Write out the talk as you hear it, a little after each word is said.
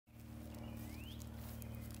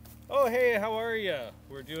Oh hey, how are you?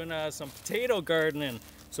 We're doing some potato gardening.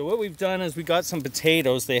 So what we've done is we got some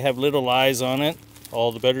potatoes. They have little eyes on it.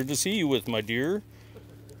 All the better to see you with, my dear.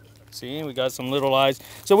 See, we got some little eyes.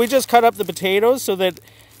 So we just cut up the potatoes so that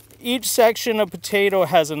each section of potato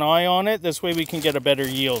has an eye on it. This way we can get a better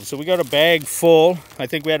yield. So we got a bag full. I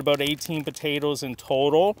think we had about 18 potatoes in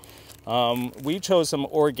total. We chose some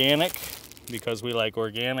organic because we like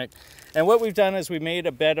organic. And what we've done is we made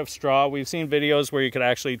a bed of straw. We've seen videos where you could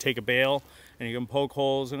actually take a bale and you can poke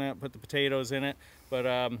holes in it, put the potatoes in it. But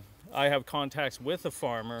I have contacts with a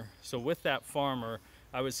farmer. So with that farmer,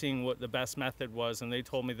 I was seeing what the best method was, and they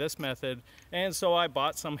told me this method. And so I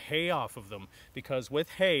bought some hay off of them, because with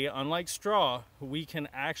hay, unlike straw, we can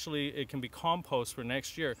actually, it can be compost for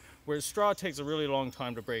next year, whereas straw takes a really long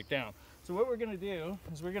time to break down. So what we're gonna do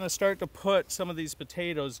is we're gonna start to put some of these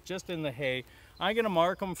potatoes just in the hay. I'm gonna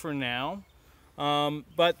mark them for now,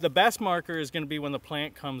 but the best marker is gonna be when the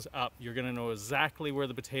plant comes up. You're gonna know exactly where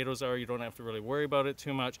the potatoes are. You don't have to really worry about it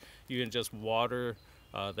too much. You can just water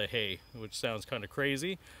the hay, which sounds kind of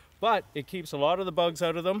crazy, but it keeps a lot of the bugs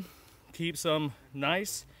out of them, keeps them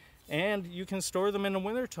nice, and you can store them in the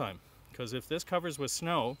winter time, because if this covers with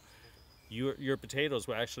snow, your potatoes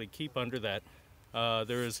will actually keep under that.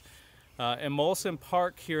 There's in Molson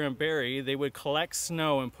Park here in Barrie, they would collect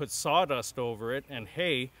snow and put sawdust over it and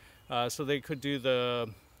hay, so they could do the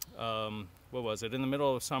what was it, in the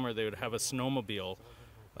middle of summer they would have a snowmobile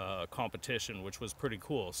competition, which was pretty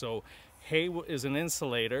cool. So hay is an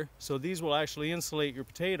insulator, so these will actually insulate your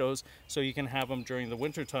potatoes so you can have them during the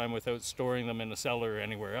winter time without storing them in a cellar or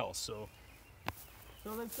anywhere else. So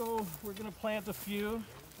let's go. We're gonna plant a few.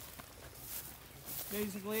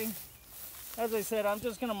 Basically, as I said, I'm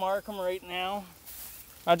just gonna mark them right now.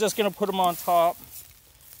 I'm just gonna put them on top,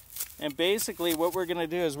 and basically what we're gonna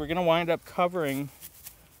do is we're gonna wind up covering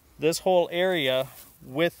this whole area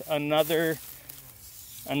with another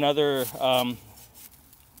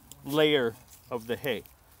layer of the hay,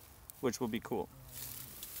 which will be cool.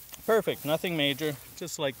 Perfect, nothing major,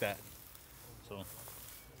 just like that. So,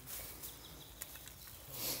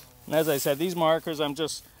 and as I said, these markers, I'm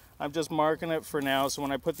just marking it for now, so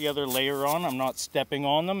when I put the other layer on, I'm not stepping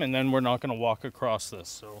on them, and then we're not going to walk across this.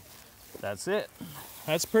 So that's it.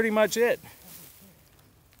 That's pretty much it.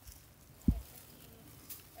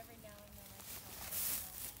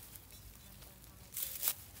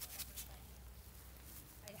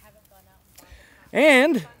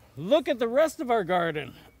 And look at the rest of our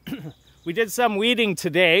garden. We did some weeding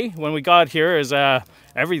today when we got here, as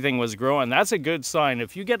everything was growing. That's a good sign.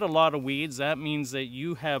 If you get a lot of weeds, that means that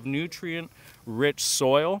you have nutrient-rich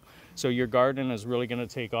soil, so your garden is really going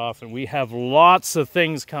to take off. And we have lots of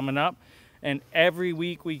things coming up, and every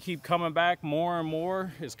week we keep coming back, more and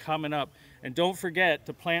more is coming up. And don't forget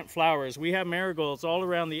to plant flowers. We have marigolds all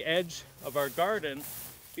around the edge of our garden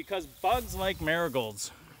because bugs like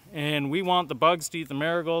marigolds. And we want the bugs to eat the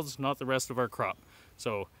marigolds, not the rest of our crop.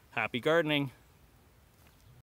 So happy gardening.